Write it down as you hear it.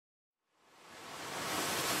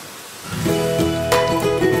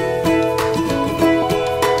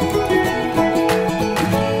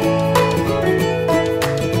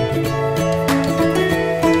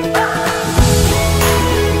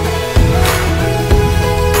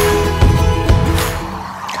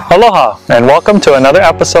Aloha and welcome to another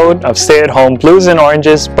episode of Stay at Home Blues and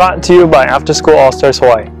Oranges brought to you by After School All-Stars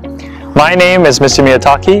Hawaii. My name is Mr.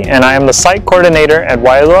 Miyataki and I am the site coordinator at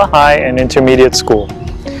Waialua High and Intermediate School.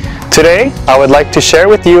 Today, I would like to share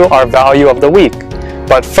with you our value of the week.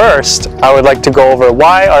 But first, I would like to go over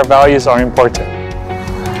why our values are important.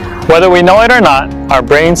 Whether we know it or not, our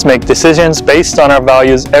brains make decisions based on our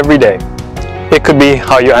values every day. It could be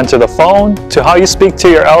how you answer the phone, to how you speak to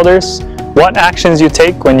your elders, what actions you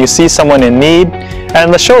take when you see someone in need,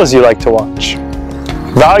 and the shows you like to watch.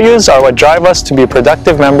 Values are what drive us to be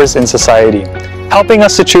productive members in society, helping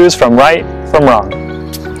us to choose from right from wrong.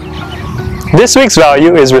 This week's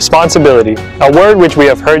value is responsibility, a word which we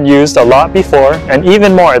have heard used a lot before and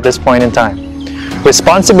even more at this point in time.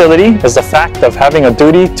 Responsibility is the fact of having a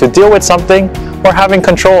duty to deal with something or having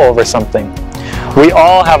control over something. We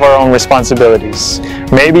all have our own responsibilities.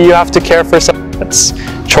 Maybe you have to care for some pets,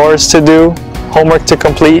 chores to do, homework to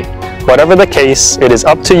complete. Whatever the case, it is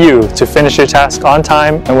up to you to finish your task on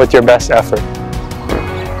time and with your best effort.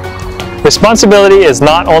 Responsibility is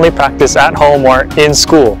not only practiced at home or in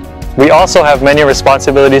school. We also have many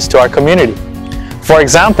responsibilities to our community. For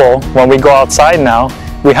example, when we go outside now,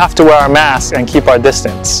 we have to wear our masks and keep our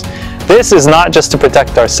distance. This is not just to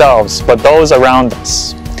protect ourselves, but those around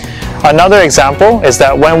us. Another example is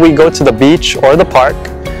that when we go to the beach or the park,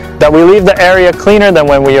 that we leave the area cleaner than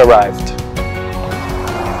when we arrived.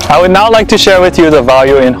 I would now like to share with you the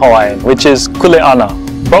value in Hawaiian, which is Kuleana.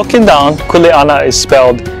 Broken down, Kuleana is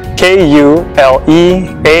spelled K-U-L-E-A-N-A.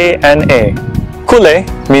 Kule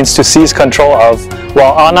means to seize control of,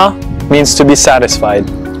 while ana means to be satisfied.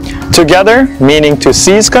 Together, meaning to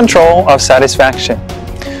seize control of satisfaction.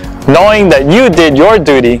 Knowing that you did your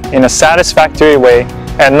duty in a satisfactory way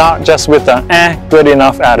and not just with an good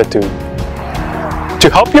enough attitude. To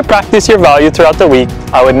help you practice your value throughout the week,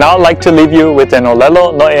 I would now like to leave you with an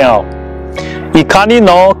olelo noeao. Ikani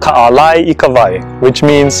no ka'alai ikawai, which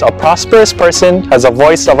means a prosperous person has a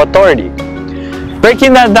voice of authority.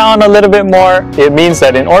 Breaking that down a little bit more, it means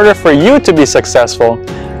that in order for you to be successful,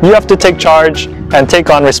 you have to take charge and take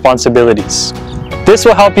on responsibilities. This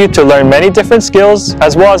will help you to learn many different skills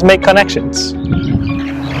as well as make connections.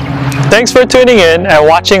 Thanks for tuning in and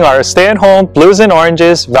watching our Stay at Home Blues and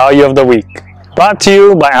Oranges Value of the Week, brought to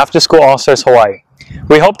you by After School All-Stars Hawaii.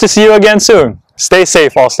 We hope to see you again soon. Stay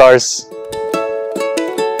safe, All-Stars.